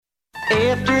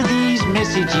after these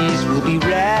messages. We'll be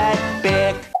right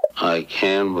back. I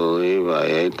can't believe I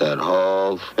ate that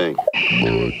whole thing.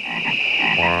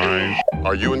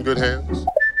 Are you in good hands?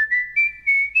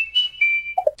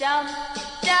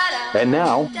 And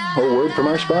now, a word from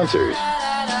our sponsors.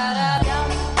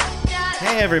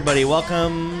 Hey everybody,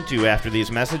 welcome to After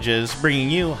These Messages, bringing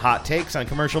you hot takes on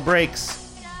commercial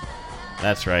breaks.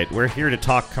 That's right, we're here to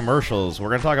talk commercials. We're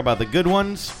going to talk about the good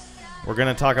ones, we're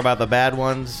going to talk about the bad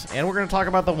ones, and we're going to talk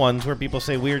about the ones where people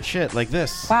say weird shit like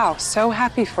this. Wow, so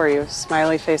happy for you.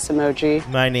 Smiley face emoji.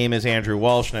 My name is Andrew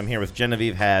Walsh, and I'm here with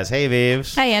Genevieve Has. Hey,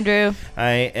 Vives. Hi, Andrew. I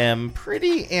am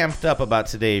pretty amped up about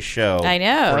today's show. I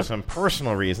know. For some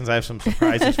personal reasons. I have some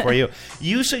surprises for you.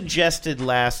 You suggested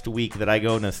last week that I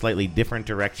go in a slightly different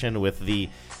direction with the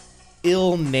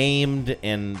ill-named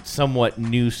and somewhat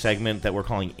new segment that we're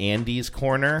calling Andy's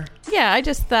Corner. Yeah, I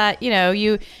just thought,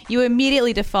 you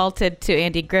immediately defaulted to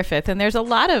Andy Griffith, and there's a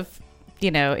lot of,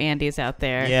 Andys out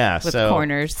there with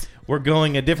corners. We're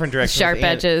going a different direction. Sharp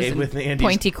edges, with Andy's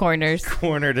pointy corners.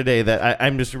 Corner today that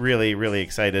I'm just really, really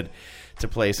excited to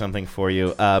play something for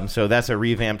you. So that's a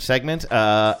revamped segment.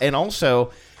 And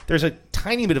also, there's a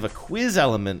tiny bit of a quiz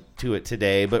element to it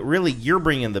today, but really you're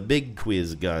bringing the big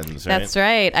quiz guns, right? That's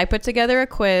right. I put together a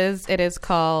quiz. It is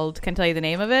called, can I tell you the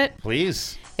name of it?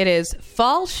 Please. It is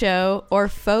Fall Show or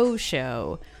Faux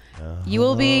Show. You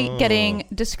will be getting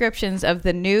descriptions of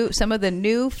some of the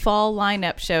new fall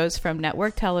lineup shows from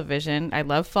network television. I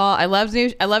love fall. I love new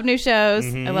shows.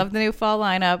 Mm-hmm. I love the new fall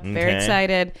lineup. Okay. Very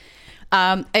excited.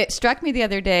 It struck me the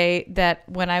other day that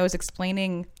when I was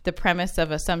explaining the premise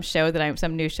of some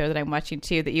new show that I'm watching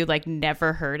too, that you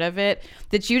never heard of it,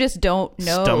 that you just don't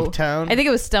know. Stumptown? I think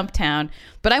it was Stumptown.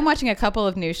 But I'm watching a couple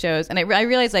of new shows, and I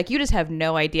realized you just have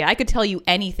no idea. I could tell you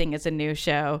anything as a new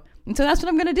show. And so that's what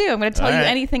I'm going to do. I'm going to tell you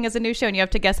anything as a new show, and you have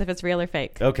to guess if it's real or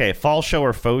fake. Okay, Fall Show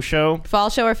or Faux Show?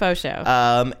 Fall Show or Faux Show.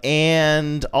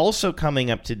 And also coming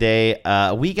up today,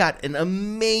 we got an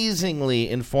amazingly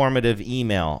informative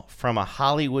email from a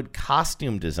Hollywood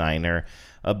costume designer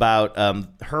about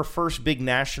her first big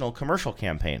national commercial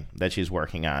campaign that she's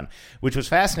working on, which was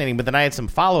fascinating. But then I had some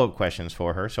follow-up questions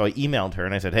for her, so I emailed her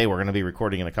and I said, hey, we're going to be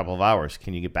recording in a couple of hours.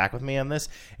 Can you get back with me on this?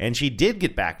 And she did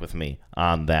get back with me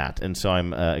on that. And so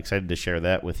I'm excited to share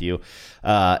that with you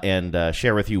and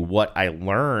share with you what I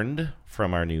learned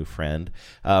from our new friend.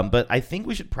 But I think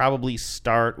we should probably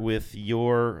start with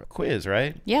your quiz,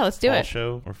 right? Yeah, let's do it. Fall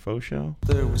Show or Faux Show?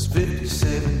 There was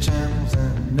 57 channels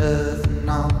and nothing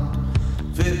on.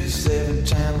 57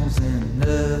 channels and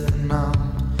nothing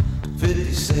on.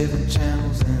 57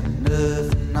 channels and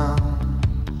nothing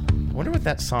on. I wonder what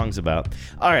that song's about.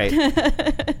 All right.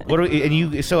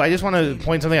 So I just want to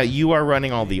point something out. You are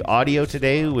running all the audio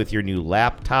today with your new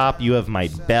laptop. You have my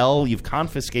bell. You've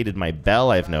confiscated my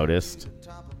bell, I've noticed.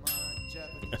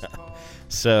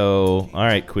 So, all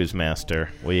right, Quizmaster,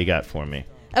 what you got for me?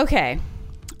 Okay.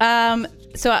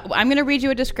 So I'm going to read you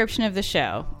a description of the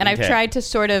show, and I've tried to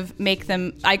sort of make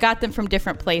them. I got them from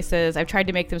different places. I've tried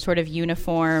to make them sort of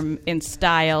uniform in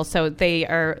style, so they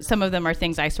are. Some of them are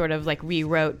things I sort of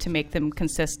rewrote to make them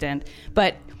consistent.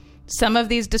 But some of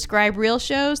these describe real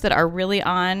shows that are really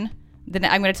on.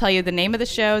 I'm going to tell you the name of the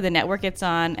show, the network it's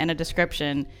on, and a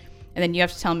description. And then you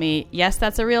have to tell me, yes,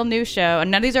 that's a real new show.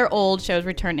 And none of these are old shows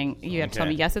returning. You have to tell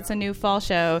me, yes, it's a new fall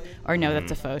show, or no,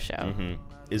 that's a faux show. Mm-hmm.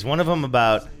 Is one of them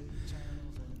about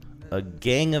a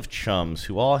gang of chums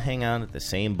who all hang out at the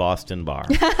same Boston bar?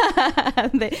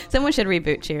 Someone should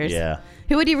reboot Cheers. Yeah.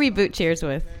 Who would you reboot Cheers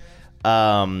with?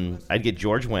 I'd get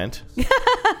George Wendt.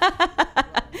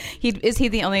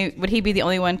 Would he be the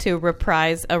only one to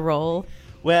reprise a role?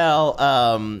 Well,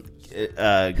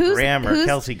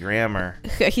 Kelsey Grammer.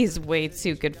 He's way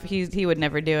too good. He would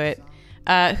never do it.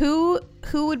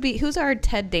 Who's our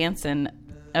Ted Danson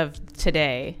of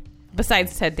today?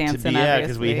 Besides Ted Danson, yeah, obviously.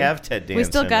 because we have Ted Danson. We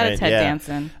still got right? a Ted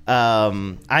Danson.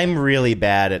 I'm really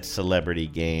bad at celebrity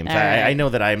games. Right. I know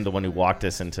that I'm the one who walked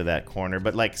us into that corner,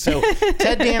 but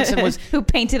Ted Danson was who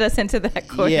painted us into that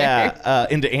corner. Yeah,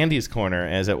 into Andy's corner,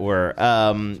 as it were.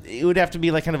 It would have to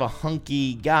be kind of a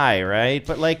hunky guy, right?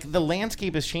 But the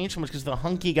landscape has changed so much because the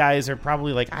hunky guys are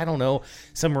probably I don't know,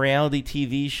 some reality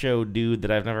TV show dude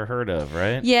that I've never heard of,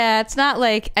 right? Yeah, it's not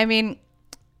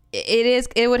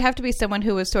it would have to be someone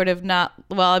who was sort of not,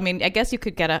 well, I mean, I guess you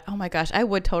could get oh my gosh, I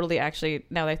would totally actually,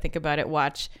 now that I think about it,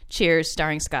 watch Cheers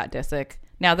starring Scott Disick.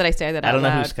 Now that I say that out loud. I don't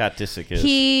know who Scott Disick is.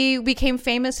 He became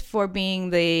famous for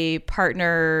being the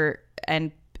partner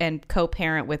and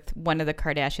co-parent with one of the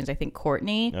Kardashians, I think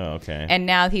Kourtney. Oh, okay. And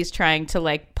now he's trying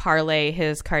to parlay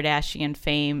his Kardashian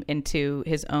fame into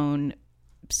his own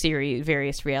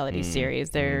various reality series.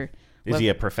 They're Is he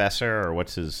a professor, or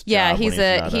what's his Yeah,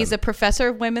 job he's a professor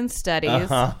of women's studies.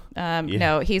 Uh-huh.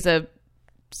 No, he's a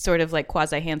sort of like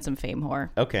quasi-handsome fame whore.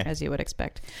 Okay. As you would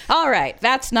expect. All right.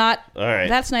 That's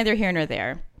neither here nor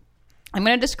there. I'm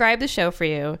going to describe the show for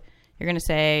you. You're going to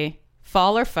say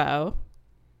fall or foe.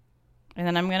 And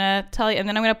then I'm going to tell you, and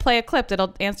then I'm going to play a clip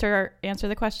that'll answer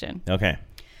the question. Okay.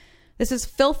 This is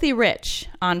Filthy Rich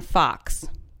on Fox.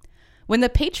 When the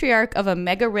patriarch of a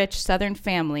mega-rich Southern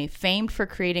family, famed for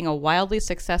creating a wildly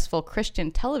successful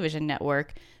Christian television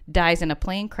network, dies in a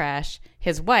plane crash,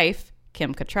 his wife,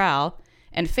 Kim Cattrall,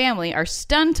 and family are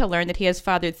stunned to learn that he has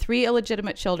fathered 3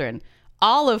 illegitimate children,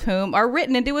 all of whom are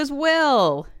written into his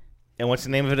will. And what's the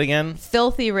name of it again?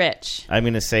 Filthy Rich. I'm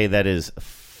going to say that is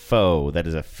faux. That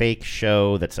is a fake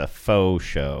show. That's a faux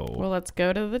show. Well, let's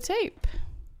go to the tape.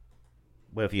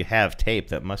 Well, if you have tape,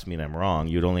 that must mean I'm wrong.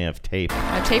 You'd only have tape. I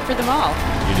have tape for them all.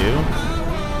 You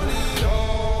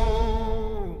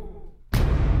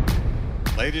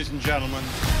do? Ladies and gentlemen,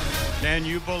 can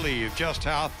you believe just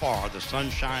how far the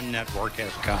Sunshine Network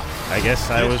has come? I guess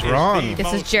I was wrong.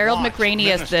 This is Gerald McRaney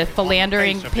as the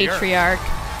philandering patriarch.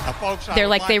 They're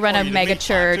like they run a mega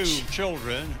church.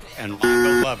 Children and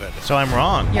beloved. So I'm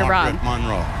wrong. You're wrong.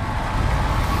 Monroe.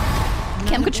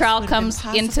 Kim Cattrall comes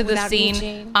into the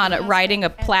scene on riding a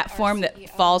platform that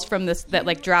falls from this, that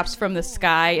like drops from the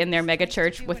sky in their mega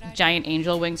church with giant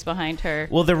angel wings behind her.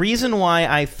 Well, the reason why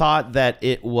I thought that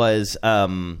it was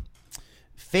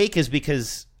fake is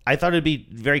because I thought it'd be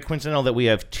very coincidental that we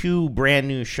have 2 brand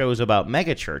new shows about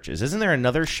mega churches. Isn't there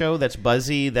another show that's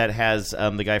buzzy that has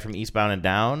the guy from Eastbound and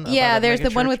Down? Yeah, there's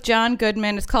the one with John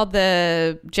Goodman. It's called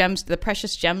the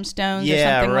Precious Gemstones or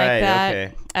something like that.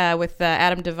 Okay. With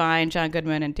Adam Devine, John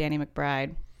Goodman, and Danny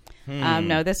McBride.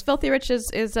 No, this Filthy Rich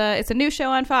is it's a new show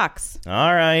on Fox.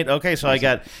 All right. Okay, so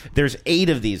there's 8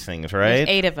 of these things, right? There's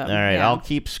 8 of them. All right, yeah. I'll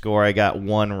keep score. I got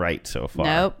 1 right so far.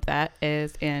 Nope, that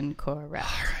is incorrect.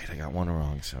 All right, I got 1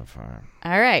 wrong so far.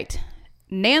 All right.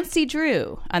 Nancy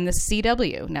Drew on the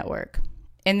CW network.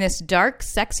 In this dark,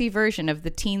 sexy version of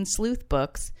the teen sleuth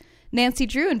books, Nancy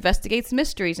Drew investigates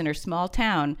mysteries in her small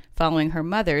town following her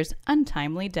mother's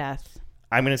untimely death.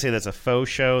 I'm going to say that's a faux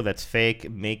show. That's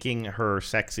fake. Making her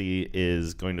sexy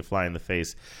is going to fly in the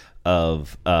face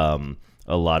of a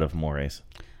lot of mores.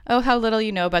 Oh, how little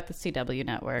you know about the CW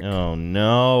network. Oh,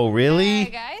 no. Really?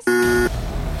 Hey, guys.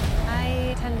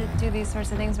 I tend to do these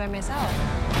sorts of things by myself.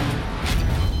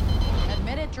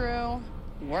 Admit it, Drew.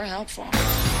 We're helpful.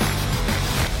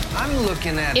 I'm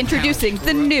looking at introducing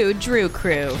the new Drew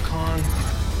Crew. Con,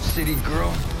 City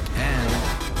Girl, and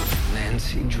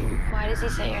Nancy Drew. Why does he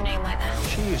say your name like that?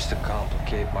 She used to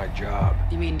complicate my job.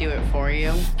 You mean do it for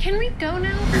you? Can we go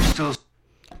now? You're still...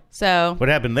 So what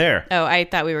happened there? Oh, I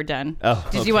thought we were done. Oh,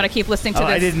 did you want to keep listening to this?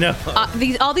 I didn't know.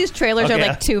 All these trailers are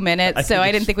like 2 minutes, so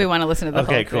I didn't think we want to listen to the whole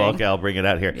thing. Okay, cool. Okay, I'll bring it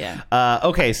out here. Yeah.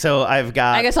 Okay, so I've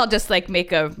got... I guess I'll just like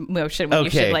make a motion when you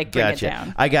should like bring gotcha. it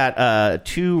down. I got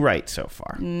 2 right so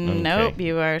far. Nope,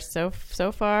 you are so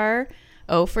far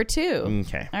 0 for 2.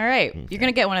 Okay. All right, Okay. You're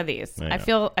gonna get one of these. I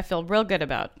feel real good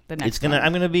about the next one.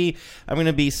 I'm gonna be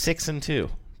 6-2. You're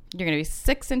gonna be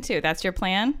 6-2. That's your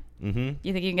plan. Mm-hmm.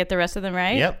 You think you can get the rest of them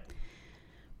right? Yep.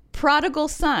 Prodigal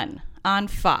Son on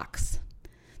Fox.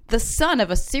 The son of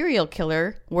a serial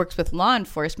killer works with law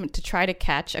enforcement to try to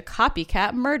catch a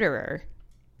copycat murderer.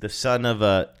 The son of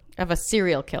a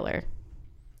serial killer.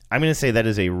 I'm going to say that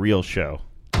is a real show.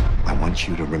 I want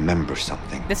you to remember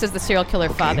something. This is the serial killer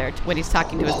father when he's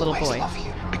talking to his little boy. Love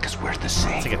you because we're the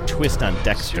same. It's like a twist on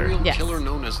Dexter. Serial killer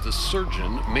known as the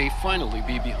Surgeon may finally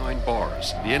be behind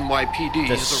bars. The NYPD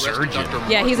has arrested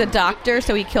Dr. Yeah, he's a doctor,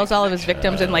 so he kills all of his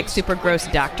victims in like super gross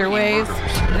doctor ways.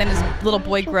 And then his little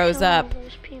boy grows up,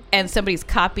 and somebody's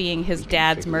copying his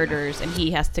dad's murders, and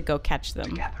he has to go catch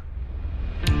them.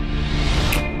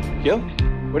 Yo,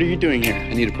 what are you doing here?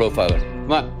 I need a profiler.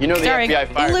 Come on, you know the Starring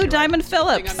FBI fired Lou you, Diamond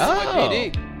Phillips.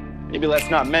 Oh, maybe let's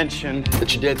not mention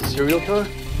that your dad's a serial killer.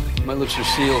 My lips are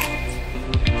sealed.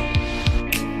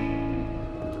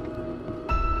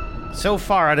 So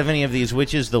far, out of any of these,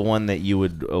 which is the one that you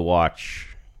would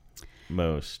watch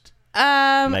most?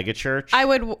 Mega Church? I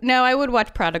would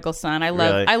watch Prodigal Son. I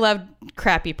love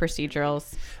crappy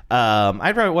procedurals.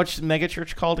 I'd probably watch Mega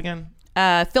Church called again.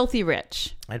 Filthy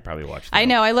Rich. I'd probably watch that. I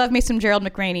know. I love me some Gerald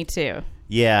McRaney too.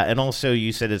 Yeah, and also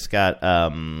you said it's got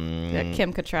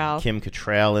Kim Cattrall. Kim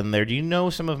Cattrall in there. Do you know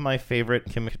some of my favorite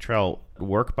Kim Cattrall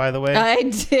work, by the way? I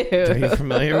do. Are you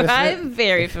familiar with it? I'm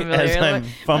very familiar. As I'm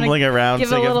fumbling around.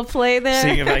 Give a little play there.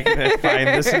 Seeing if I can find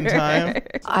this in time.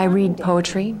 I read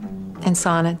poetry and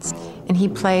sonnets, and he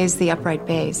plays the upright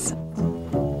bass.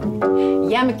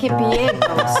 Yamakipiego,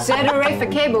 Sedere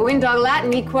Facebo, Indog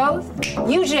Latin, he quoth,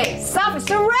 Uge,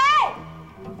 Sophister Ray!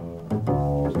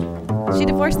 She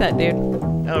divorced that dude.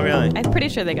 Oh, really? I'm pretty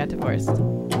sure they got divorced.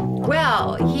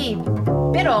 Well, he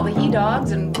bit all the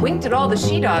he-dogs and winked at all the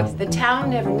she-dogs. The town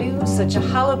never knew such a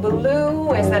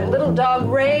hullabaloo as that little dog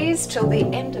raised till the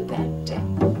end of that day.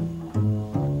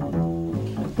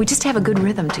 We just have a good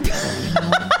rhythm together, you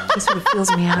know? He sort of feels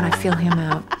me out, I feel him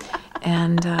out.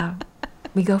 And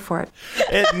we go for it.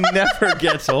 It never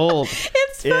gets old.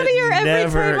 It's funnier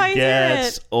every time I hear it. Never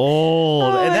gets old.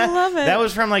 Oh, And I love it. That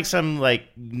was from like some like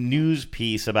news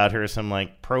piece about her, some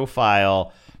like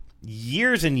profile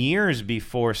years and years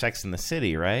before Sex and the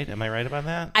City, right? Am I right about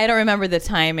that? I don't remember the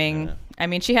timing. I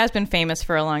mean, she has been famous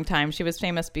for a long time. She was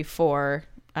famous before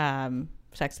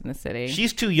Sex and the City.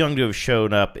 She's too young to have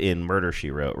shown up in Murder, She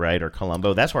Wrote, right? Or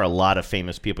Columbo. That's where a lot of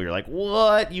famous people, you're like,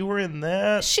 what? You were in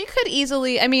that? She could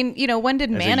easily, I mean, you know, when did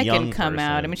As a Mannequin young come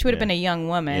out? person, I mean, she would have yeah. been a young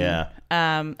woman. Yeah.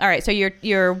 All right, so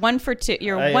you're 1 for 2.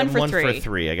 You're I one am for 1 3. for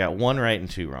 3. I got 1 right and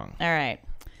 2 wrong. All right.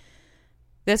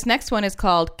 This next one is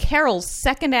called Carol's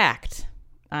Second Act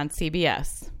on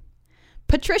CBS.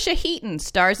 Patricia Heaton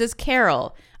stars as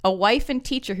Carol, a wife and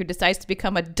teacher who decides to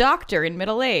become a doctor in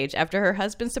middle age after her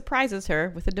husband surprises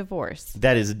her with a divorce.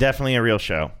 That is definitely a real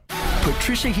show.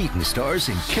 Patricia Heaton stars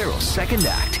in Carol's Second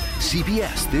Act,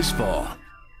 CBS this fall.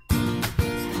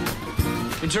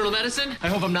 Internal medicine? I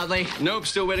hope I'm not late. Nope,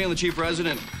 still waiting on the chief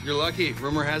resident. You're lucky.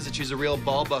 Rumor has it she's a real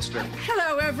ball buster.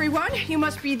 Hello, everyone. You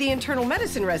must be the internal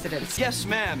medicine residents. Yes,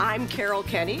 ma'am. I'm Carol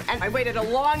Kenny, and I waited a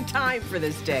long time for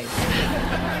this day.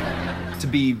 To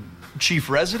be chief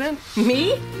resident?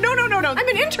 Me? No. I'm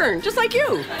an intern, just like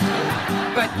you.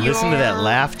 But Listen to that you're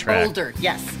laugh track. Older,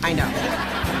 yes, I know.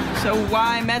 So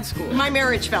why med school? My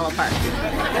marriage fell apart.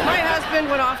 My husband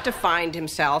went off to find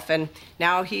himself, and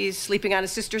now he's sleeping on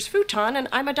his sister's futon, and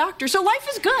I'm a doctor, so life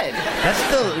is good.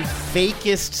 That's the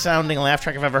fakest sounding laugh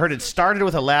track I've ever heard. It started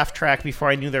with a laugh track before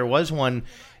I knew there was one,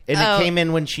 and it came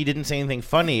in when she didn't say anything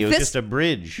funny. It was just a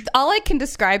bridge. All I can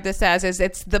describe this as is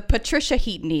it's the Patricia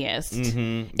Heatoniest.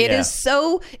 Mm-hmm. It is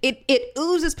so it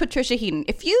oozes Patricia Heaton.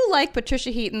 If you like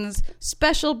Patricia Heaton's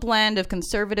special blend of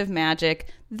conservative magic,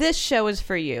 this show is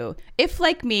for you. If,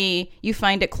 like me, you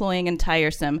find it cloying and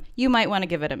tiresome, you might want to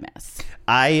give it a miss.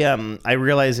 I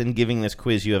realize in giving this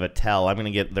quiz you have a tell. I'm going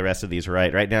to get the rest of these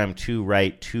right. Right now I'm 2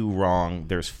 right, 2 wrong.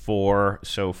 There's 4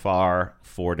 so far,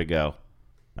 4 to go.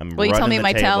 Will you tell me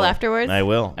my tell afterwards? I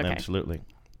will, okay. Absolutely.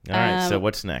 All right, so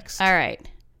what's next? All right.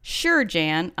 Sure,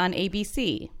 Jan on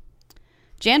ABC.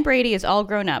 Jan Brady is all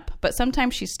grown up, but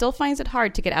sometimes she still finds it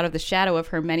hard to get out of the shadow of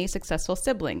her many successful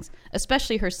siblings,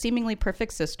 especially her seemingly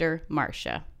perfect sister,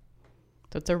 Marcia.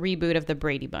 So it's a reboot of the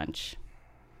Brady Bunch.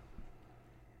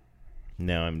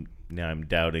 Now I'm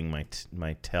doubting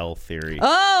my tell theory.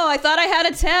 Oh, I thought I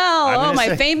had a tell.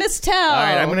 My famous tell. All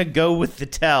right, I'm going to go with the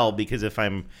tell because if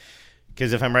I'm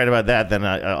right about that, then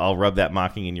I'll rub that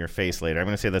mocking in your face later. I'm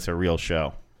going to say that's a real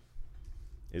show.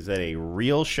 Is that a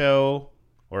real show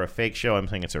or a fake show? I'm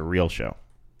saying it's a real show.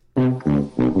 Damn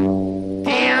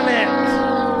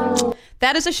it!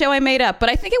 That is a show I made up, but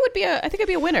I think it'd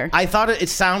be a winner. I thought it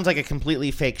sounds like a completely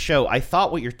fake show. I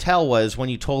thought what your tell was when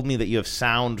you told me that you have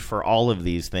sound for all of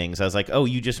these things. I was like, oh,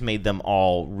 you just made them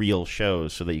all real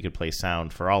shows so that you could play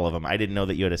sound for all of them. I didn't know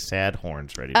that you had a sad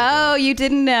horns ready to go. You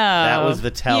didn't know. That was the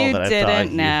tell you that I didn't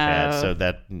thought know. you had. So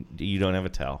that you don't have a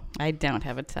tell. I don't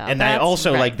have a tell. And That's I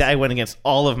also right. I went against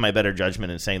all of my better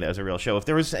judgment in saying that was a real show. If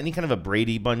there was any kind of a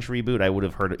Brady Bunch reboot, I would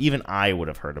have heard. Even I would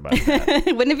have heard about that.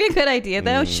 Wouldn't it be a good idea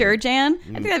though? Sure, Jan.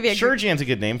 I think that'd be a Sure Jan's a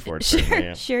good name for it.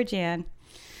 Yeah. Sure, Jan.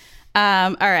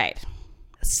 All right.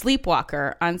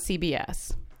 Sleepwalker on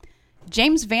CBS.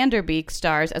 James Van Der Beek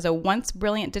stars as a once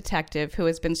brilliant detective who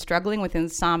has been struggling with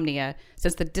insomnia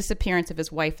since the disappearance of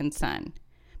his wife and son.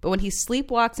 But when he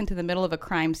sleepwalks into the middle of a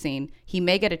crime scene, he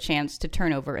may get a chance to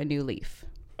turn over a new leaf.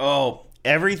 Oh,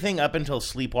 everything up until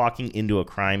sleepwalking into a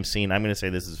crime scene, I'm going to say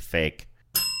this is fake.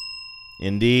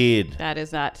 Indeed. That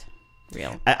is not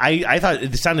real. I thought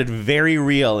it sounded very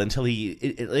real until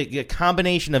like a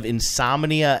combination of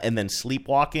insomnia and then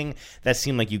sleepwalking. That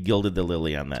seemed like you gilded the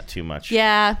lily on that too much.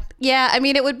 Yeah. I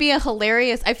mean, it would be a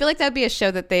hilarious. I feel like that would be a show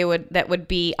that would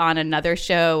be on another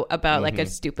show about like a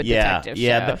stupid detective show.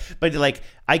 Yeah, but like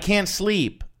I can't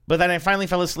sleep. But then I finally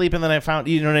fell asleep, and then I found,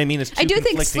 you know what I mean? It's two I do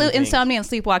think conflicting insomnia and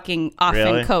sleepwalking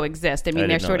often coexist. I mean,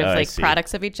 they're sort of like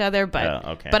products of each other,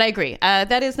 but but I agree.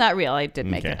 That is not real. I did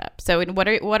make it up. So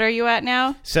what are you at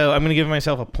now? So I'm going to give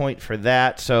myself a point for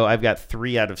that. So I've got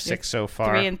 3 out of 6 so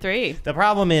far. 3 and 3. The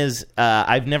problem is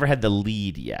I've never had the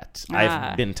lead yet.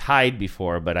 I've been tied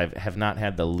before, but I have not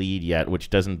had the lead yet, which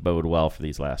doesn't bode well for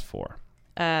these last 4.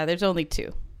 There's only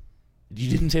 2. You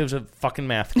didn't say it was a fucking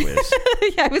math quiz.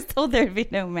 Yeah, I was told there'd be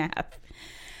no math.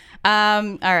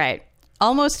 All right.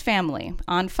 Almost Family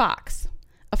on Fox.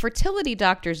 A fertility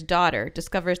doctor's daughter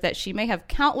discovers that she may have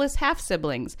countless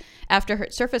half-siblings after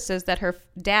it surfaces that her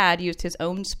dad used his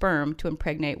own sperm to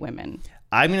impregnate women.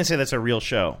 I'm going to say that's a real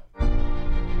show.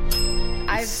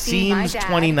 I've seen my dad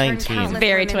 2019. turn countless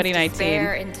Very women's 2019.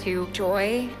 despair into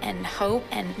joy and hope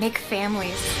and make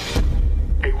families.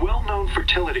 A well-known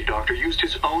fertility doctor used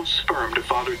his own sperm to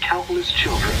father countless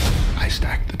children. I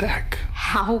stacked the deck.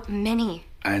 How many?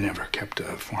 I never kept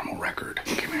a formal record.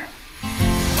 Come here.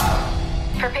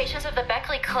 For patients of the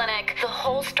Beckley Clinic, the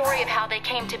whole story of how they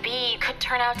came to be could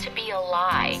turn out to be a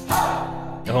lie.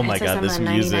 Oh my God, this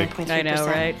music. I know,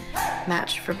 right?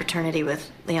 Match for paternity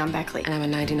with Leon Beckley. And I'm a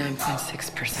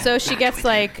 99.6%. So she gets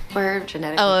like We're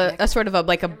genetically a sort of a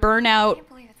burnout.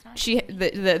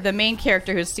 The main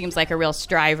character, who seems like a real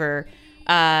striver,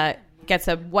 gets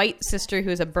a white sister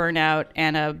who's a burnout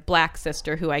and a black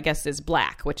sister who I guess is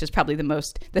black, which is probably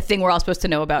the thing we're all supposed to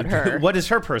know about her. What is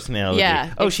her personality?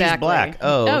 Yeah, Oh, exactly. she's black.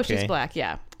 Oh, okay. Oh, she's black,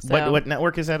 yeah. So What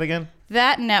network is that again?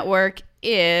 that network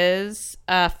is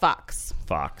Fox.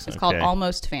 Fox. It's called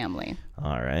Almost Family.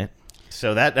 All right.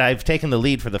 So that I've taken the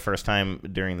lead for the first time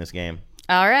during this game.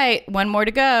 All right, one more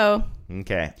to go.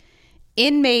 Okay.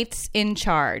 Inmates in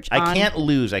Charge. I can't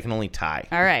lose. I can only tie.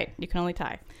 All right, you can only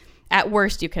tie. At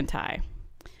worst, you can tie.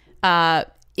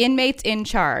 Inmates in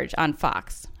Charge on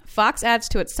Fox. Fox adds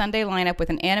to its Sunday lineup with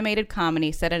an animated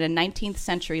comedy set in a 19th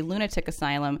century lunatic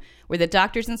asylum where the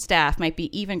doctors and staff might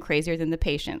be even crazier than the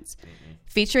patients.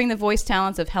 Featuring the voice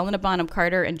talents of Helena Bonham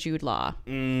Carter and Jude Law.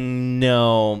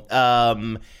 No.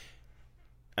 I'm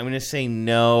going to say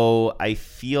no. I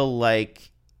feel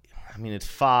like, it's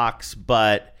Fox,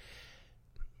 but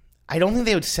I don't think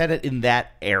they would set it in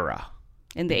that era.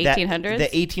 In the 1800s? The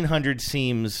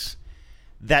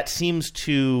 1800s seems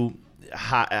too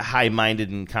high-minded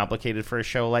and complicated for a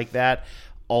show like that.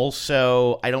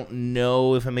 Also, I don't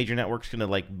know if a major network's going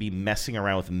to be messing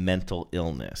around with mental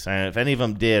illness. If any of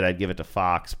them did, I'd give it to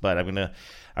Fox, but I'm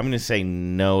gonna say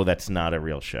no, that's not a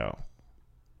real show.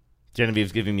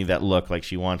 Genevieve's giving me that look like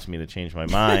she wants me to change my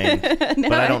mind, No,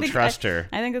 but I don't trust her.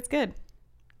 I think that's good.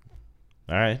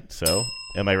 All right, so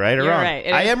am I right or You're wrong? right.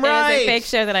 I am right. It is a fake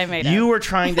show that I made up. You were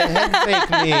trying to head fake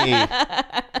me.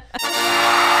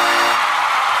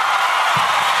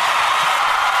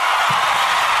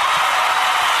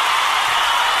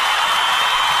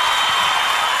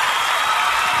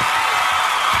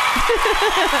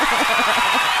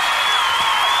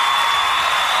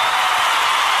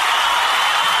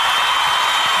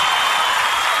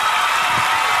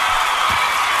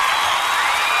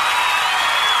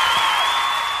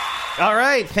 All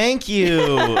right, thank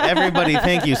you, everybody.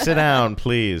 Thank you. Sit down,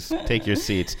 please. Take your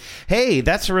seats. Hey,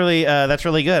 that's really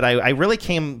good. I really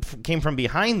came from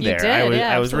behind there. You did,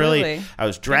 I was absolutely. I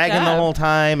was dragging the whole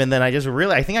time, and then I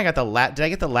think I got did I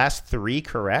get the last 3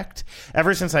 correct?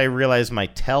 Ever since I realized my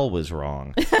tell was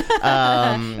wrong.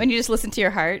 When you just listen to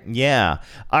your heart. Yeah.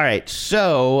 All right.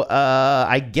 So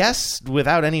I guess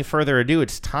without any further ado,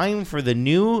 it's time for the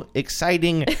new,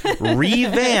 exciting,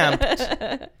 revamped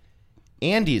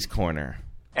Andy's Corner.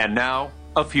 And now,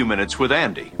 a few minutes with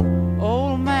Andy.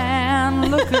 Old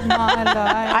man, look at my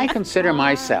life. I consider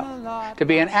myself to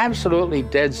be an absolutely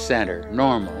dead center,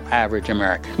 normal, average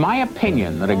American. My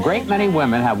opinion that a great many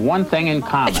women have one thing in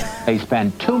common. They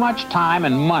spend too much time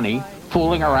and money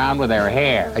fooling around with their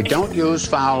hair. I don't use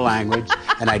foul language,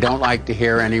 and I don't like to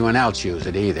hear anyone else use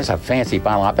it either. It's a fancy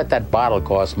bottle. I bet that bottle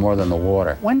costs more than the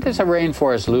water. When does a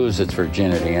rainforest lose its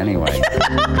virginity anyway?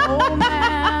 Old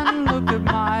man, look at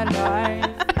my life.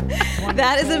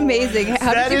 That is amazing.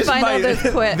 How did you find all those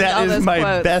quotes? That is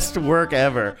my best work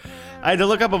ever. I had to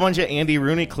look up a bunch of Andy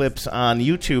Rooney clips on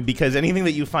YouTube because anything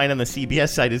that you find on the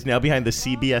CBS site is now behind the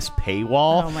CBS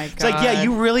paywall. Oh, my God. It's like, yeah,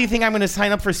 you really think I'm going to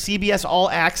sign up for CBS All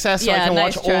Access so I can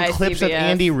watch old clips of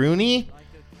Andy Rooney?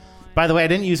 By the way, I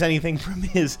didn't use anything from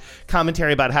his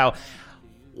commentary about how,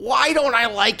 why don't I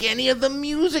like any of the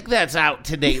music that's out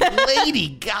today? Lady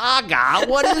Gaga,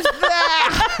 what is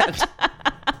that?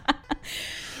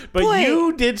 But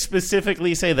you did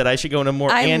specifically say that I should go in a more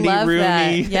Andy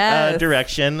Rooney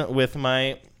direction with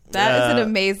my... That is an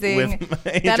amazing...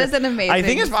 I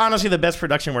think it's honestly the best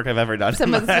production work I've ever done.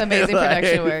 Some amazing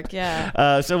production work,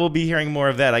 yeah. So we'll be hearing more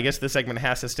of that. I guess this segment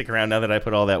has to stick around now that I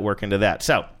put all that work into that.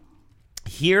 So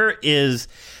here is...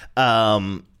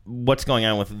 what's going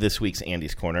on with this week's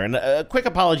Andy's Corner. And a quick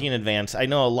apology in advance. I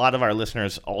know a lot of our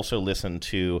listeners also listen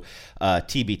to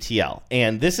TBTL.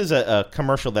 And this is a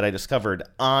commercial that I discovered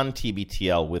on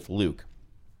TBTL with Luke.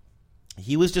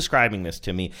 He was describing this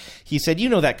to me. He said, you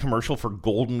know that commercial for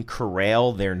Golden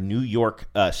Corral, their New York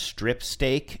strip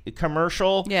steak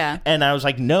commercial? Yeah. And I was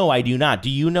like, no, I do not. Do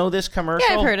you know this commercial?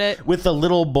 Yeah, I've heard it. With the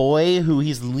little boy who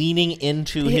he's leaning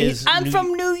into his... I'm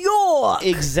from New York.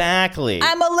 Exactly.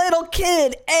 I'm a little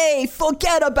kid. Hey,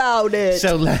 forget about it.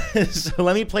 So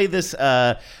let me play this.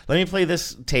 Let me play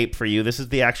this tape for you. This is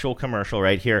the actual commercial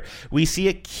right here. We see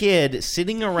a kid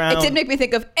sitting around... It did make me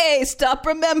think of, hey, stop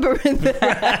remembering that.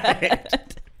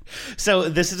 Right. So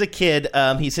this is a kid.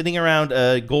 He's sitting around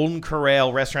a Golden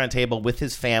Corral restaurant table with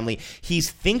his family. He's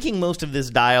thinking most of this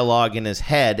dialogue in his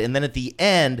head. And then at the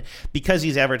end, because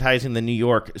he's advertising the New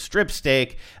York strip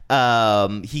steak,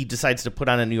 he decides to put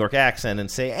on a New York accent and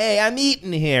say, hey, I'm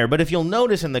eating here. But if you'll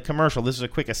notice in the commercial, this is a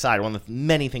quick aside. One of the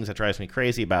many things that drives me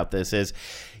crazy about this is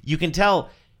you can tell...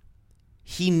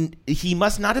 He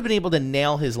must not have been able to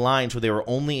nail his lines where they were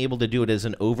only able to do it as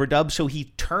an overdub. So he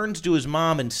turns to his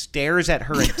mom and stares at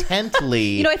her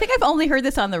intently. I think I've only heard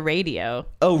this on the radio.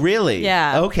 Oh, really?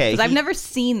 Yeah. Okay. Because I've never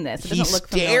seen this. It doesn't look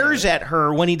familiar. He stares at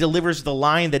her when he delivers the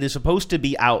line that is supposed to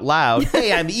be out loud.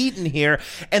 Hey, I'm eating here.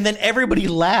 And then everybody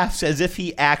laughs as if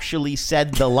he actually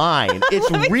said the line.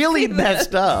 It's really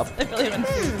messed up. I really haven't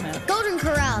seen that. Golden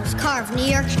Corral's carved New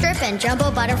York strip and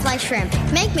jumbo butterfly shrimp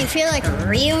make me feel like a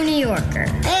real New Yorker.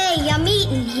 Hey, I'm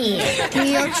eating here. New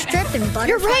York strip and butterfly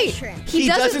You're right. shrimp. He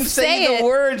doesn't say the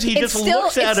words. He just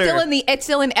looks at her. It's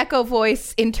still an echo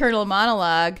voice internal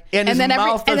monologue. And his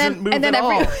mouth doesn't move at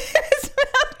all.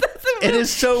 It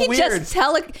is so weird.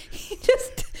 He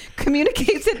just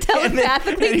communicates it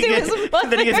telepathically to his mother.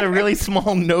 And then he gets a really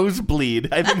small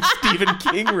nosebleed. I think Stephen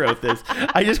King wrote this.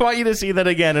 I just want you to see that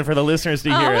again and for the listeners to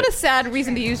hear it. What a sad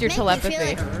reason to use your telepathy. Me feel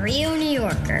like a real New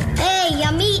Yorker. Hey,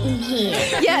 I'm eating here.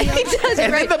 Yeah, he does.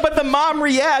 Right. But the mom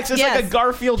reacts. It's like a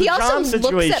Garfield to John situation. He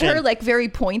also looks at her like very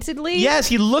pointedly. Yes,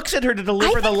 he looks at her to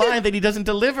deliver the line that he doesn't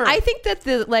deliver. I think that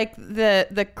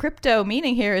the crypto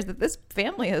meaning here is that this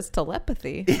family has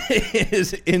telepathy. It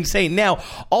is insane. Now,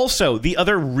 also, the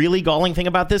other really galling thing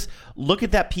about this, look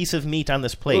at that piece of meat on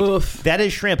this plate. Oof. That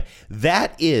is shrimp.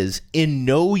 That is, in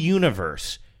no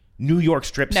universe, New York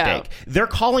strip steak. They're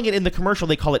calling it in the commercial,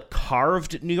 they call it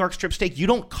carved New York strip steak. You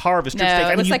don't carve a strip steak.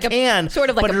 I mean, you can, sort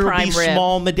of like but a prime it'll be rib.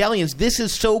 Small medallions. This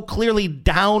is so clearly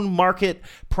down market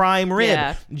prime rib.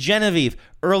 Yeah. Genevieve,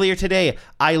 earlier today,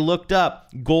 I looked up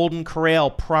Golden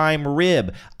Corral prime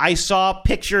rib. I saw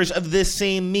pictures of this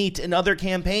same meat in other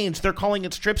campaigns. They're calling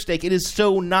it strip steak. It is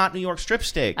so not New York strip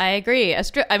steak. I agree.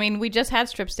 We just had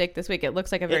strip steak this week. It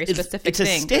looks like a very specific thing.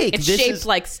 It's a steak. It's shaped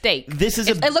like steak.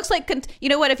 It looks like, you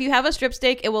know what? If you have a strip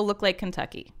steak, it will look like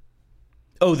Kentucky.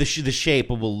 Oh, the shape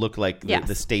will look like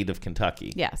the state of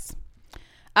Kentucky. Yes.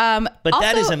 But also,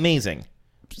 that is amazing.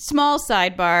 Small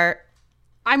sidebar.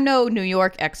 I'm no New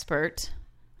York expert.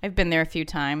 I've been there a few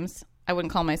times. I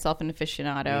wouldn't call myself an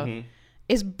aficionado. Mm-hmm.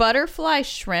 Is butterfly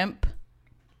shrimp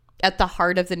at the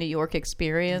heart of the New York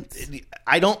experience?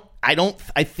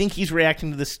 I think he's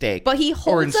reacting to the steak. But he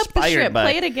holds up the shrimp.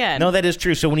 Play it again. No, that is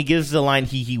true. So when he gives the line,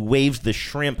 he waves the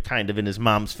shrimp kind of in his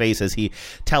mom's face as he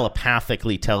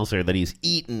telepathically tells her that he's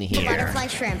eating here. Butterfly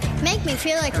shrimp make me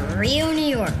feel like a real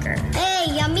New Yorker.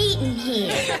 Hey, I'm eating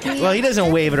here. Well, he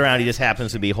doesn't wave it around. He just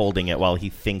happens to be holding it while he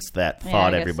thinks that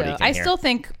thought everybody can hear. I still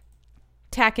think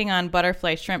tacking on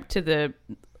butterfly shrimp to the,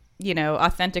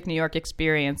 authentic New York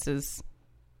experience is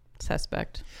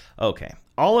suspect. Okay.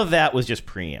 All of that was just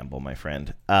preamble, my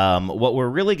friend. What we're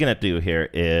really going to do here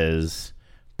is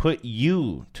put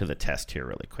you to the test here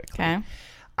really quickly. Okay.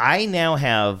 I now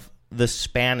have the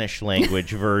Spanish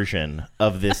language version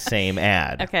of this same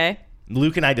ad. Okay.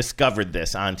 Luke and I discovered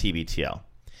this on TBTL.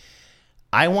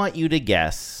 I want you to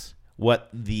guess what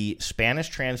the Spanish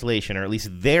translation, or at least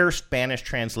their Spanish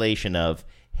translation of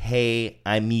 "Hey,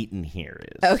 I'm eating here"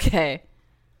 is. Okay.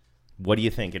 What do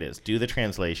you think it is? Do the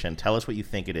translation. Tell us what you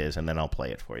think it is, and then I'll play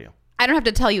it for you. I don't have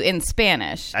to tell you in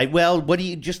Spanish.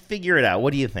 Just figure it out.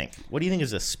 What do you think? What do you think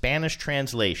is a Spanish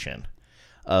translation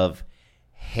of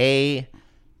 "Hey,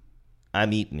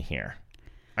 I'm eating here"?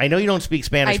 I know you don't speak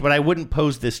Spanish, but I wouldn't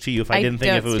pose this to you if I didn't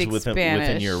think if it was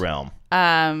within your realm.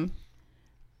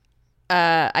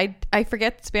 I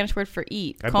forget the Spanish word for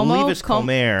eat. I believe it's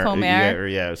comer.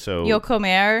 Comer. So Yo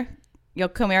comer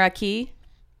aquí.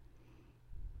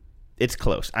 It's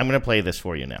close. I'm going to play this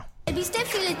for you now. El bistec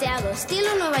fileteado,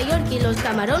 estilo Nueva York y los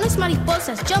camarones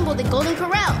mariposas jumbo de Golden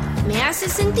Corral. Me hace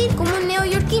sentir como un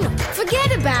neoyorquino.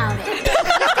 Forget about it.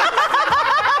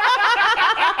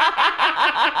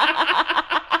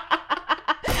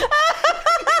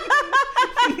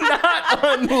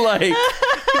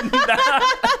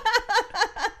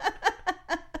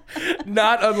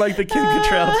 Not unlike the Kim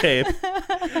Cattrall tape.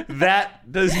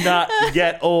 That does not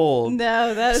get old.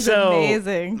 No, that is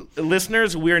amazing.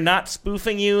 Listeners, we're not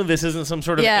spoofing you. This isn't some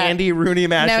sort of Andy Rooney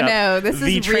mashup. No, this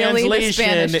is really the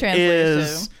Spanish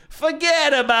translation.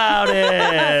 Forget about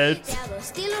it.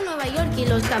 Estilo Nueva York y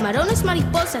los camarones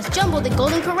mariposas jumbo de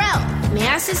Golden Corral. Me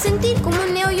hace sentir como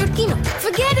un neoyorquino.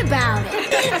 Forget about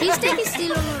it. Bistec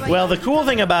estilo Nueva York. Well, the cool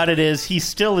thing about it is he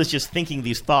still is just thinking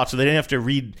these thoughts, so they didn't have to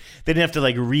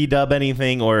like redub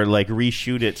anything or like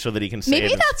reshoot it so that he can say it in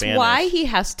Maybe that's Spanish. why he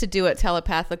has to do it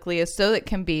telepathically, is so it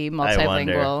can be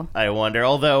multilingual. I wonder.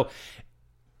 Although,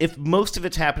 if most of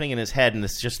it's happening in his head and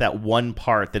it's just that one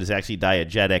part that is actually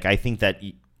diegetic, I think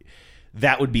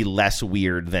that would be less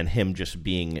weird than him just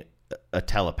being a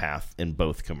telepath in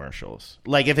both commercials.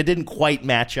 Like, if it didn't quite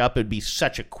match up, it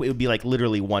would be like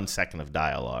literally 1 second of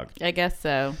dialogue. I guess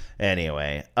so.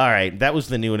 Anyway, all right, that was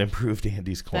the new and improved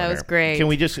Andy's Corner. That was great. Can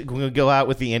we go out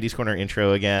with the Andy's Corner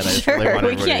intro again? Sure,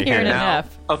 we can't hear it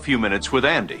enough. A few minutes with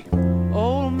Andy.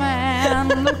 Old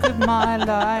man, look at my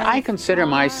life. I consider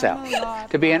myself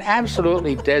to be an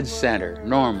absolutely dead center,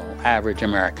 normal, average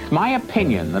American. My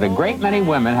opinion that a great many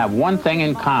women have one thing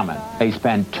in common. They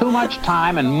spend too much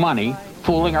time and money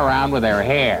fooling around with their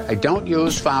hair. I don't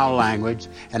use foul language,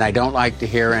 and I don't like to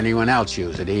hear anyone else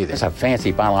use it either. It's a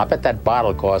fancy bottle. I bet that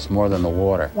bottle costs more than the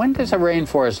water. When does a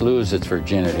rainforest lose its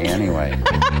virginity anyway?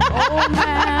 Old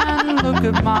man,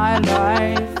 look at my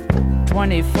life.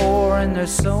 24 and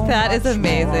there's so That is much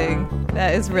amazing. more.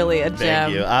 That is really a gem.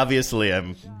 Thank you. Obviously,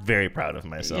 I'm very proud of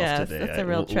myself today. Yes, that's a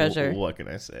real treasure. What can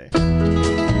I say?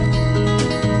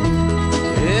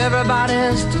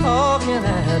 Everybody's talking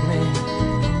at me.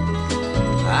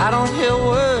 I don't hear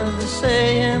words they're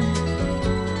saying,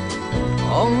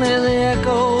 only the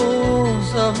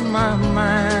echoes of my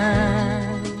mind.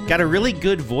 Got a really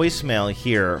good voicemail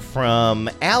here from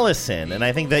Allison, and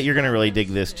I think that you're going to really dig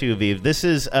this too, Viv. This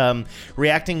is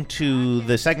reacting to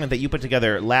the segment that you put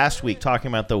together last week, talking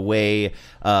about the way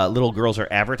little girls are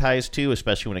advertised to,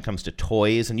 especially when it comes to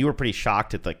toys. And you were pretty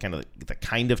shocked at the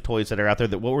kind of toys that are out there.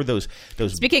 What were those?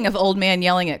 Speaking of old man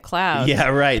yelling at clouds. Yeah,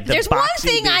 right. There's one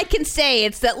thing I can say.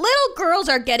 It's that little girls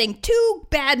are getting two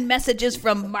bad messages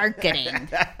from marketing.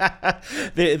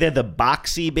 They're the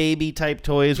boxy baby type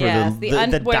toys, Yes, where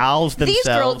the dolls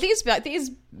themselves. These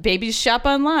babies shop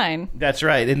online. That's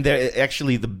right, and they're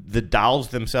actually the dolls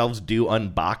themselves do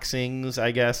unboxings, I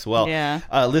guess. Well, yeah.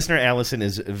 Listener Allison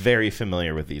is very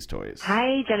familiar with these toys.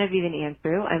 Hi, Genevieve and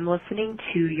Andrew. I'm listening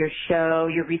to your show,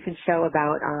 your recent show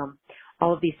about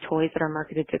all of these toys that are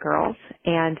marketed to girls.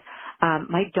 And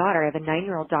my daughter, I have a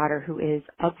 9-year-old daughter who is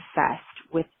obsessed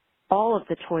with all of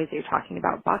the toys that you're talking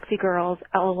about. Boxy Girls,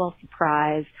 LOL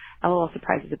Surprise. LOL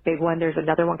Surprise is a big one. There's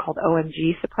another one called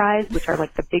OMG Surprise, which are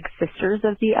like the big sisters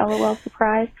of the LOL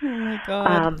Surprise. Oh my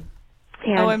God.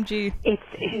 And OMG.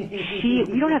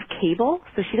 We don't have cable,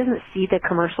 so she doesn't see the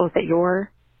commercials that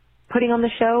you're putting on the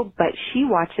show, but she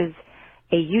watches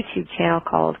a YouTube channel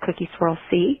called Cookie Swirl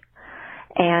C,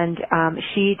 and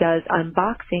she does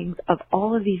unboxings of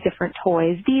all of these different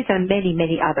toys, these and many,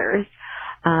 many others,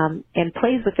 and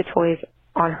plays with the toys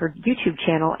on her YouTube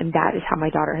channel, and that is how my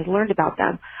daughter has learned about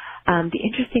them. The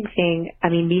interesting thing,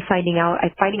 me finding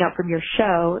out from your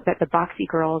show that the Boxy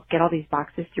Girls get all these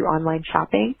boxes through online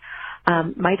shopping.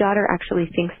 My daughter actually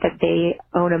thinks that they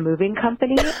own a moving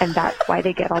company, and that's why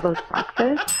they get all those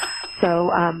boxes. So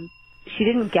she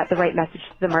didn't get the right message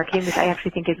to the marketing, which I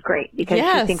actually think is great, because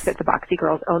she thinks that the Boxy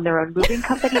Girls own their own moving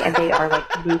company, and they are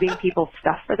like moving people's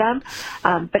stuff for them.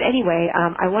 But anyway,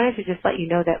 I wanted to just let you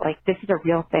know that like this is a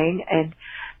real thing, and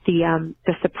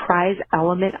the surprise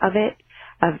element of it,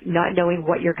 of not knowing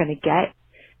what you're going to get,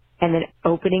 and then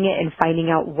opening it and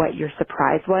finding out what your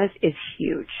surprise was, is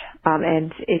huge.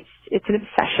 And it's an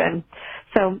obsession.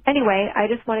 So anyway, I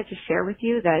just wanted to share with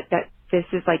you that this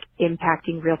is like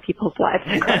impacting real people's lives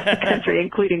across the country,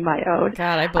 including my own.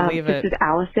 God, I believe it. This is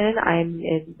Allison. I'm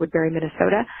in Woodbury,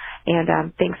 Minnesota.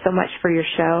 And thanks so much for your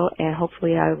show. And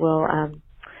hopefully I will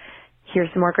hear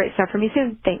some more great stuff from you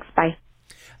soon. Thanks. Bye.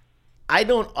 I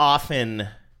don't often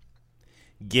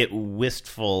get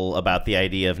wistful about the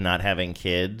idea of not having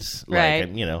kids. Right.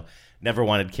 Like, never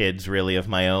wanted kids really of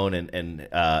my own, and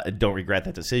don't regret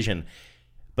that decision.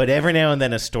 But every now and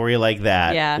then a story like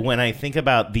that, when I think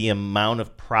about the amount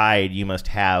of pride you must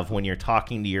have when you're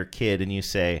talking to your kid and you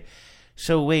say,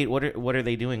 so wait, what are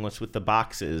they doing? What's with the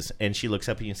boxes? And she looks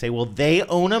up at you and say, well, they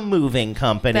own a moving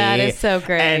company. That is so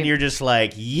great. And you're just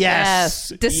like,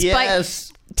 yes.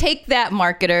 Take that,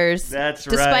 marketers. That's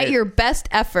right. Despite your best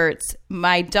efforts,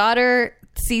 my daughter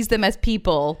sees them as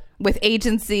people with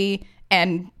agency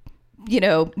and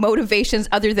motivations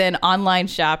other than online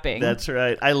shopping. That's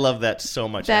right. I love that so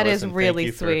much. That Allison. is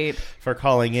really Thank you sweet. For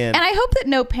calling in. And I hope that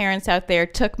no parents out there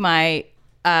took my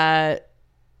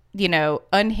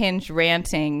unhinged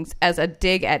rantings as a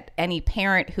dig at any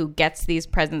parent who gets these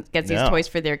presents, gets these toys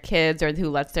for their kids, or who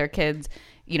lets their kids,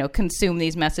 consume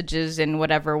these messages in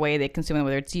whatever way they consume it,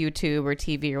 whether it's YouTube or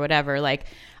TV or whatever. Like,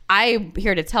 I'm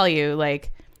here to tell you,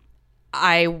 like,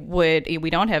 we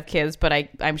don't have kids, but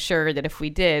I'm sure that if we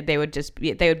did, they would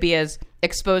be as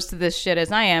exposed to this shit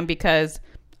as I am, because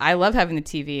I love having the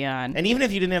TV on. And even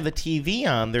if you didn't have the TV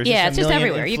on, there's it's just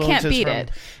everywhere. You can't beat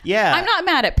it. Yeah. I'm not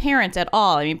mad at parents at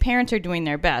all. I mean, parents are doing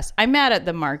their best. I'm mad at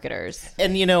the marketers.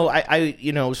 And,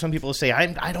 some people say,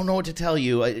 I don't know what to tell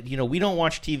you. We don't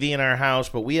watch TV in our house,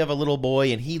 but we have a little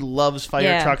boy and he loves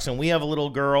fire trucks, and we have a little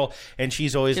girl and she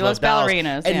loves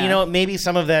ballerinas. And, maybe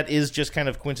some of that is just kind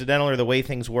of coincidental or the way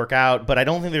things work out, but I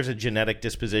don't think there's a genetic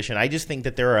disposition. I just think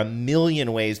that there are a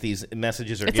million ways these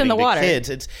messages are getting in the to water. kids.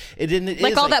 It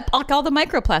is all the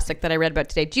microplastic that I read about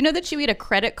today. Do you know that you eat a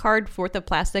credit card worth of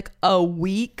plastic a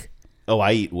week? Oh,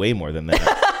 I eat way more than that.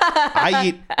 I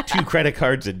eat 2 credit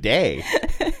cards a day.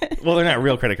 Well, they're not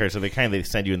real credit cards, so they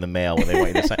send you in the mail when they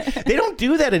want you to sign. They don't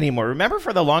do that anymore. Remember,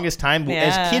 for the longest time,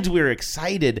 as kids, we were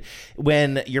excited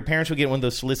when your parents would get one of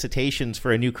those solicitations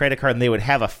for a new credit card, and they would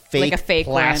have a fake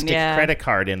plastic credit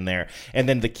card in there. And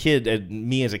then the kid,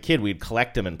 me as a kid, we'd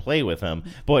collect them and play with them.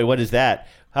 Boy, what is that?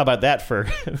 How about that for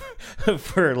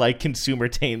like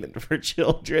consumertainment for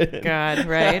children? God,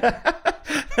 right?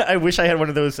 I wish I had one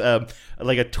of those,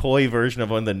 like a toy version of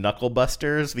one of the Knuckle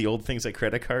Busters, the old things that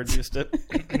credit cards used to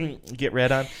get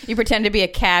read on. You pretend to be a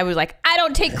cab who's like, I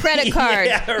don't take credit cards.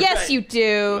 Yes, you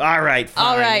do. All right, fine.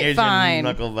 All right, here's fine.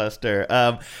 Your Knuckle Buster.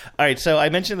 All right, so I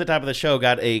mentioned at the top of the show,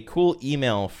 got a cool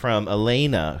email from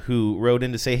Elena, who wrote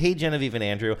in to say, hey, Genevieve and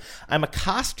Andrew, I'm a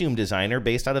costume designer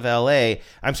based out of L.A.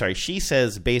 I'm sorry, she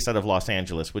says based out of Los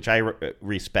Angeles, which I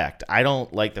respect. I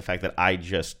don't like the fact that I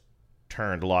just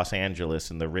turned Los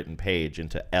Angeles in the written page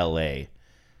into L.A.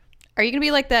 Are you going to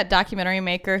be like that documentary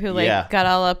maker who got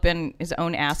all up in his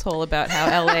own asshole about how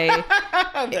L.A.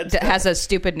 has a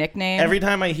stupid nickname? Every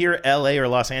time I hear L.A. or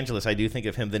Los Angeles, I do think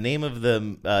of him. The name of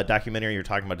the documentary you're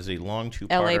talking about is a long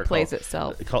two-parter. L.A. Plays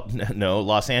Itself. No,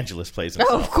 Los Angeles Plays Itself.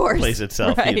 Oh, of course. Plays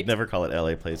Itself. Right. You'd never call it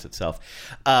L.A. Plays Itself.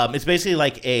 It's basically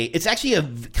it's actually a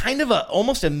kind of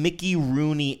almost a Mickey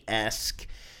Rooney-esque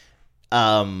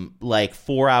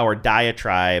 4-hour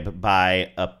diatribe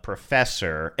by a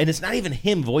professor, and it's not even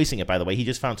him voicing it, by the way. He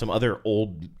just found some other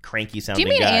old cranky sounding guy.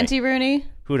 Do you mean Auntie Rooney?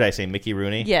 Who did I say? Mickey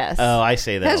Rooney? Yes. Oh, I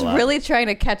say that I was a lot. really trying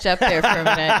to catch up there for a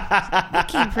minute.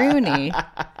 Mickey Rooney.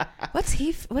 What's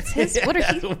he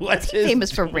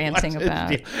famous for ranting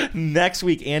about? Next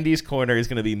week, Andy's Corner is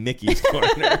going to be Mickey's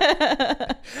Corner. Boy!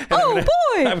 I'm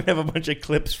going to have a bunch of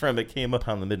clips from It Came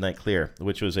Upon the Midnight Clear,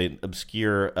 which was an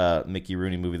obscure Mickey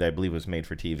Rooney movie that I believe was made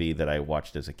for TV that I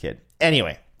watched as a kid.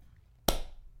 Anyway,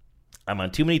 I'm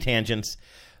on too many tangents.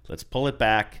 Let's pull it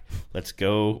back. Let's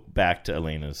go back to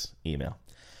Elena's email.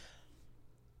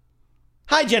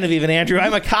 Hi, Genevieve and Andrew.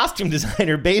 I'm a costume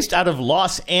designer based out of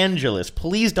Los Angeles.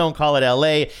 Please don't call it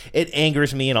L.A. It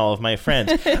angers me and all of my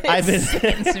friends. It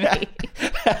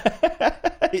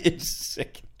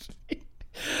sickens me.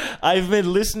 I've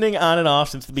been listening on and off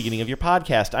since the beginning of your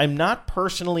podcast. I'm not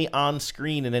personally on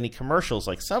screen in any commercials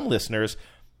like some listeners,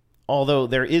 although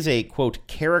there is a, quote,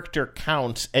 character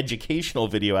counts educational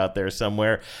video out there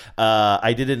somewhere.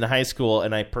 I did it in high school,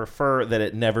 and I prefer that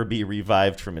it never be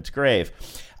revived from its grave.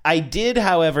 I did,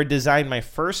 however, design my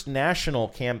first national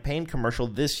campaign commercial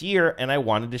this year, and I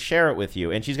wanted to share it with you.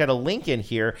 And she's got a link in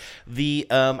here.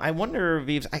 I wonder,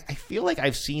 Vives, I feel like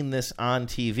I've seen this on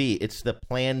TV. It's the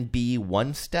Plan B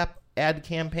one-step ad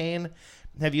campaign.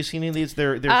 Have you seen any of these?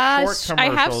 They're short commercials.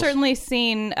 I have certainly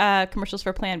seen commercials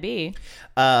for Plan B.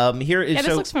 This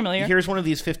looks familiar. Here's one of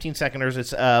these 15-seconders.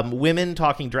 It's women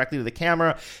talking directly to the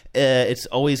camera. It's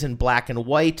always in black and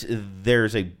white.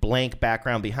 There's a blank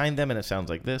background behind them, and it sounds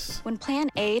like this. When Plan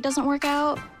A doesn't work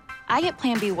out, I get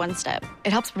Plan B one step.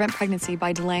 It helps prevent pregnancy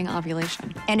by delaying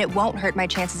ovulation. And it won't hurt my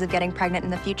chances of getting pregnant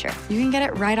in the future. You can get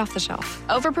it right off the shelf.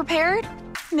 Overprepared?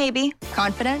 Maybe.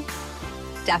 Confident?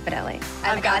 Definitely.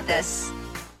 I've got this.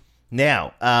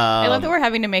 Now, I love that we're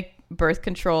having to make birth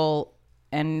control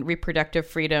and reproductive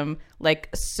freedom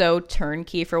so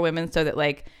turnkey for women, so that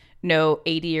no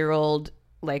 80-year-old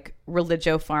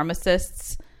religio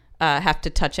pharmacists have to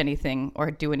touch anything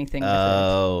or do anything.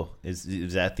 Oh,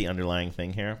 is that the underlying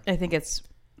thing here? I think it's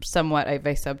somewhat of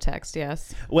a subtext,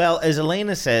 yes. Well, as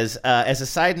Elena says, as a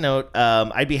side note,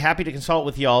 I'd be happy to consult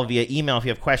with y'all via email if you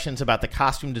have questions about the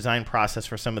costume design process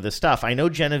for some of this stuff. I know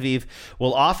Genevieve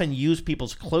will often use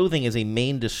people's clothing as a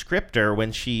main descriptor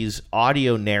when she's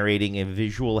audio narrating a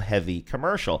visual-heavy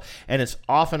commercial, and it's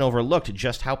often overlooked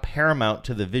just how paramount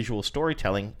to the visual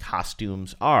storytelling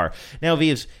costumes are. Now,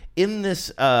 Vives, in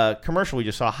this commercial we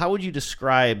just saw, how would you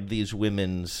describe these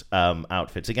women's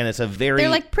outfits? Again, it's a very... They're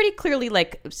like pretty clearly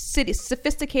like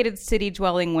sophisticated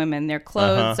city-dwelling women. Their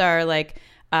clothes are like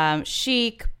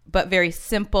chic, but very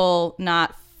simple,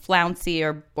 not flouncy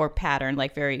or patterned,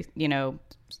 like very,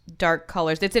 dark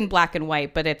colors. It's in black and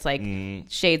white, but it's like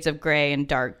shades of gray and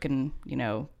dark and,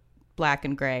 black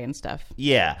and gray and stuff.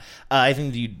 Yeah, I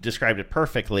think you described it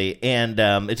perfectly, and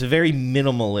it's a very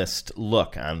minimalist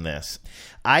look on this.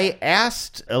 I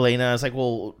asked Elena, I was like,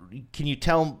 well, can you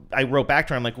tell, I wrote back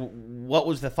to her, I'm like, what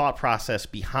was the thought process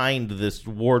behind this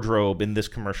wardrobe in this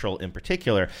commercial in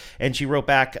particular? And she wrote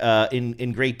back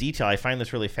in great detail. I find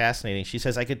this really fascinating. She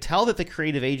says, I could tell that the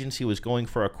creative agency was going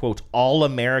for a, quote,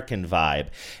 all-American vibe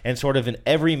and sort of an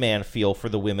everyman feel for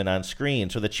the women on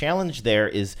screen. So the challenge there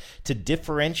is to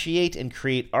differentiate and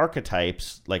create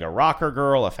archetypes like a rocker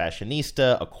girl, a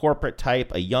fashionista, a corporate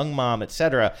type, a young mom,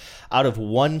 etc., out of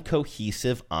one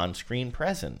cohesive on-screen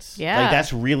presence. Yeah. Like,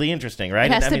 that's really interesting, right?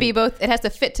 It has to be both. It has to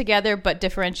fit together, but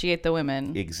differentiate the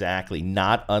women. Exactly.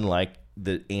 Not unlike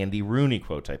the Andy Rooney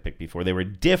quotes I picked before. They were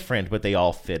different, but they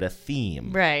all fit a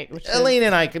theme. Right. Which Elena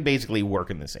and I can basically work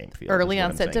in the same field. Early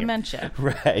onset dementia.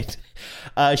 Right.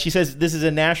 She says, this is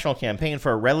a national campaign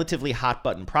for a relatively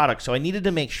hot-button product, so I needed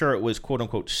to make sure it was,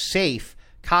 quote-unquote, safe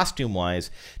costume-wise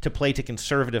to play to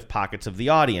conservative pockets of the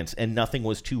audience, and nothing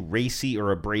was too racy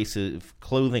or abrasive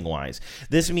clothing-wise.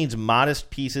 This means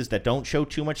modest pieces that don't show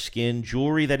too much skin,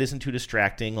 jewelry that isn't too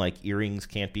distracting, like earrings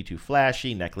can't be too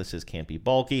flashy, necklaces can't be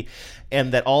bulky,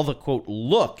 and that all the, quote,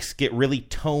 looks get really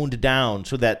toned down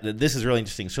so that, this is really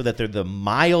interesting, so that they're the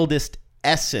mildest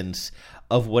essence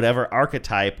of whatever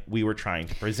archetype we were trying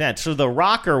to present. So the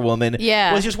rocker woman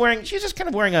was just kind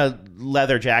of wearing a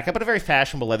leather jacket, but a very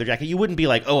fashionable leather jacket. You wouldn't be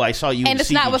like, oh, I saw you in And it's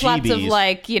not with lots of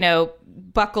like,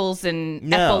 buckles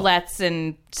and epaulets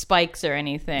and spikes or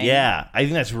anything. Yeah, I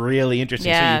think that's really interesting.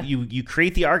 Yeah. So you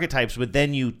create the archetypes, but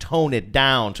then you tone it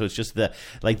down, so it's just the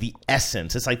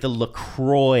essence. It's like the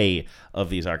LaCroix of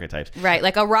these archetypes. Right,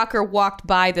 like a rocker walked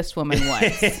by this woman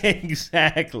once.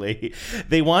 Exactly.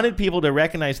 They wanted people to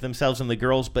recognize themselves in the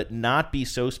girls, but not be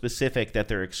so specific that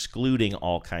they're excluding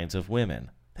all kinds of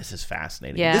women. This is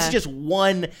fascinating. Yeah. This is just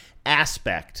one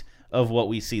aspect of what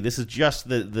we see. This is just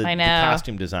the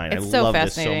costume design. It's I love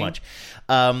this so much.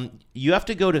 You have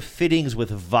to go to fittings with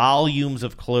volumes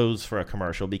of clothes for a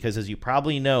commercial because, as you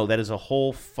probably know, that is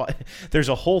there's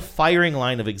a whole firing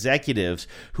line of executives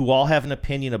who all have an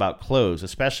opinion about clothes,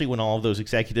 especially when all of those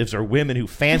executives are women who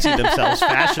fancy themselves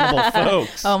fashionable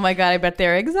folks. Oh my God, I bet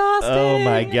they're exhausting. Oh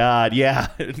my God, yeah.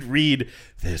 Read,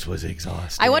 this was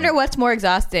exhausting. I wonder what's more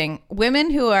exhausting.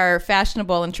 Women who are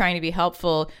fashionable and trying to be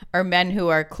helpful, or men who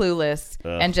are clueless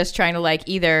and just trying to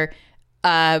either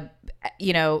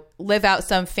live out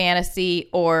some fantasy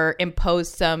or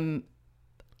impose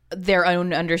their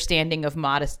own understanding of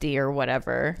modesty or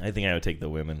whatever. I think I would take the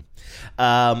women.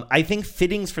 I think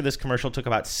fittings for this commercial took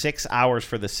about 6 hours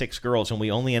for the 6 girls, and we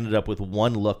only ended up with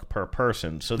one look per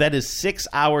person. So that is 6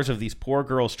 hours of these poor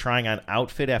girls trying on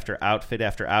outfit after outfit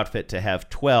after outfit to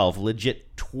have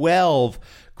 12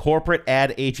 corporate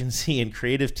ad agency and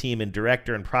creative team and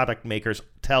director and product makers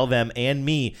tell them and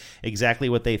me exactly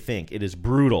what they think. It is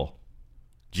brutal.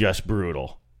 Just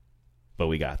brutal. But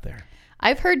we got there.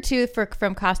 I've heard, too,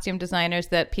 from costume designers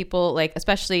that people,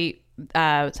 especially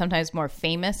sometimes more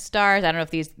famous stars, I don't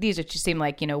know if these just seem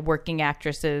like, working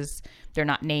actresses. They're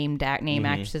not named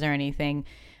actresses or anything.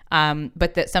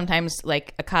 But that sometimes,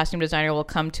 a costume designer will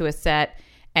come to a set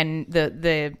and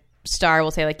the star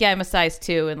will say, yeah, I'm a size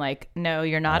 2. And, no,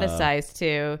 you're not a size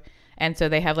 2. And so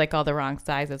they have all the wrong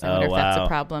sizes. I wonder if that's a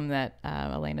problem that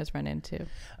Elena's run into.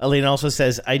 Elena also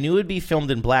says, I knew it would be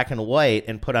filmed in black and white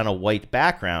and put on a white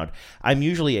background. I'm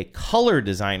usually a color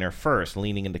designer first,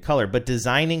 leaning into color, but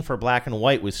designing for black and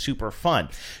white was super fun.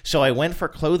 So I went for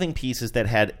clothing pieces that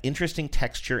had interesting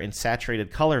texture and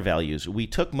saturated color values. We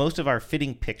took most of our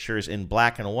fitting pictures in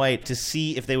black and white to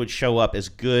see if they would show up as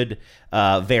good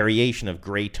variation of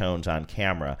gray tones on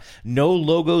camera. No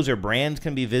logos or brands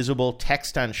can be visible.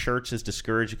 Text on shirts is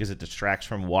discouraged because it distracts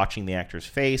from watching the actor's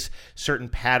face. Certain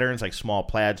patterns like small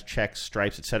plaids, checks,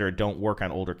 stripes, etc. don't work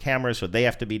on older cameras, so they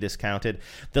have to be discounted.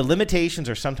 The limitations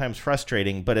are sometimes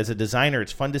frustrating, but as a designer,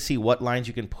 it's fun to see what lines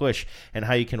you can push and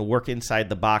how you can work inside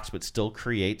the box but still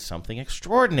create something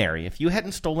extraordinary. If you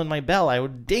hadn't stolen my bell, I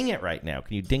would ding it right now.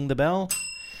 Can you ding the bell?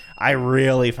 I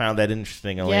really found that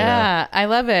interesting, Elena. Yeah, I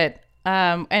love it.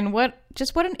 And what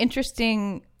an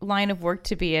interesting line of work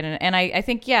to be in. And I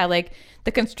think, like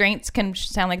the constraints can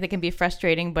sound like they can be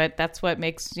frustrating, but that's what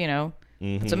makes, that's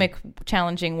what makes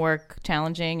challenging work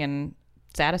challenging and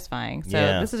satisfying.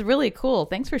 So this is really cool.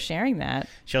 Thanks for sharing that.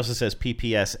 She also says,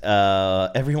 PPS,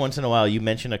 every once in a while you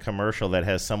mention a commercial that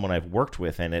has someone I've worked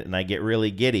with in it, and I get really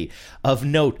giddy. Of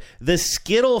note, the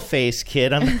Skittle face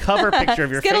kid on the cover picture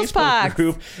of your Facebook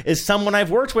group is someone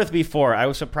I've worked with before. I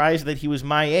was surprised that he was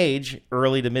my age,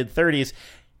 early to mid-30s,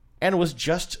 and was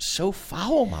just so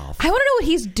foul-mouthed. I want to know what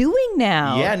he's doing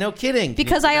now. Yeah, no kidding.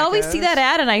 Because I always see that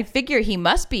ad, and I figure he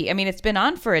must be. I mean, it's been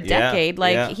on for a decade.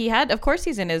 He had, of course,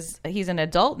 he's an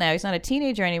adult now. He's not a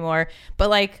teenager anymore. But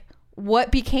like,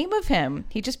 what became of him?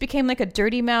 He just became like a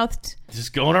dirty-mouthed,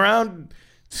 just going around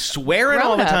swearing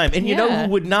all the time. And you know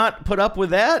who would not put up with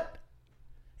that?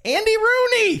 Andy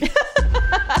Rooney.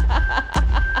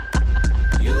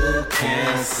 You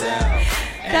can sell.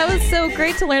 That was so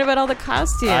great to learn about all the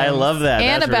costumes. I love that.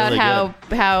 And That's about really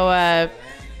how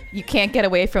you can't get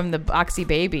away from the boxy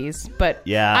babies. But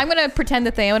I'm going to pretend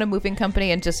that they own a moving company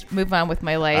and just move on with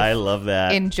my life. I love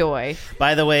that. Enjoy.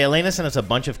 By the way, Elena sent us a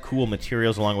bunch of cool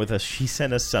materials along with us. She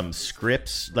sent us some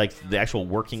scripts, like the actual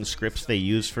working scripts they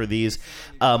use for these.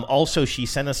 Also, she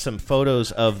sent us some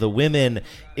photos of the women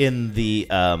in the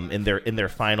in their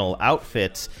final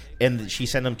outfits. And she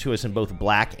sent them to us in both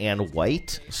black and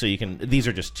white. So you can, these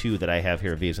are just two that I have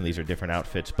here of these, and these are different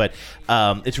outfits. But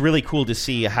it's really cool to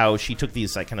see how she took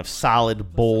these like kind of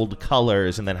solid, bold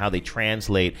colors and then how they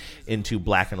translate into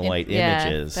black and white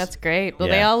images. That's great. Well,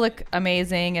 they all look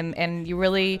amazing. And you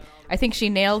really, I think she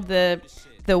nailed the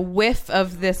whiff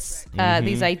of this,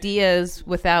 these ideas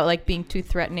without like being too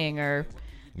threatening or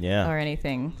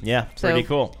anything. Yeah, pretty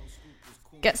cool.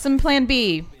 Get some Plan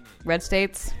B, Red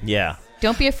States. Yeah.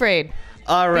 Don't be afraid.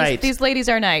 All right. These ladies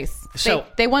are nice. So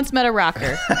they once met a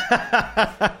rocker.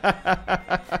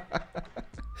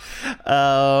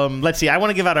 Let's see. I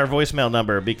want to give out our voicemail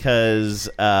number because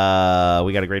we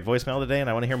got a great voicemail today,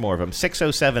 and I want to hear more of them.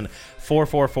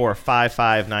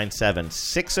 607-444-5597.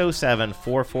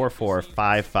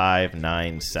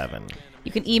 607-444-5597.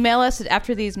 You can email us at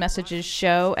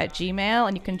afterthesemessages@gmail.com,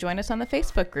 and you can join us on the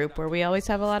Facebook group where we always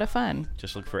have a lot of fun.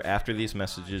 Just look for After These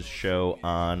Messages Show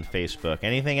on Facebook.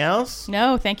 Anything else?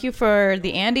 No, thank you for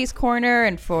the Andy's Corner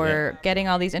and for getting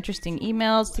all these interesting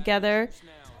emails together.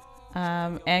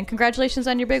 And congratulations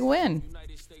on your big win.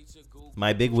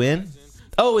 My big win?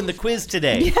 Oh, in the quiz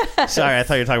today. Yes. Sorry, I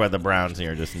thought you were talking about the Browns and you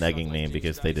were just negging me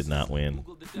because they did not win.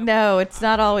 No, it's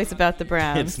not always about the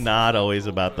Browns. It's not always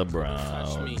about the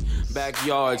Browns.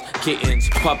 Backyards, kittens,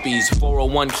 puppies,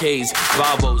 401ks,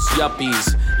 Vavos,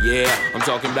 yuppies. Yeah, I'm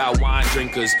talking about wine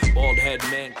drinkers, bald head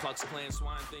men, Klux Klan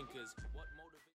swine thinkers.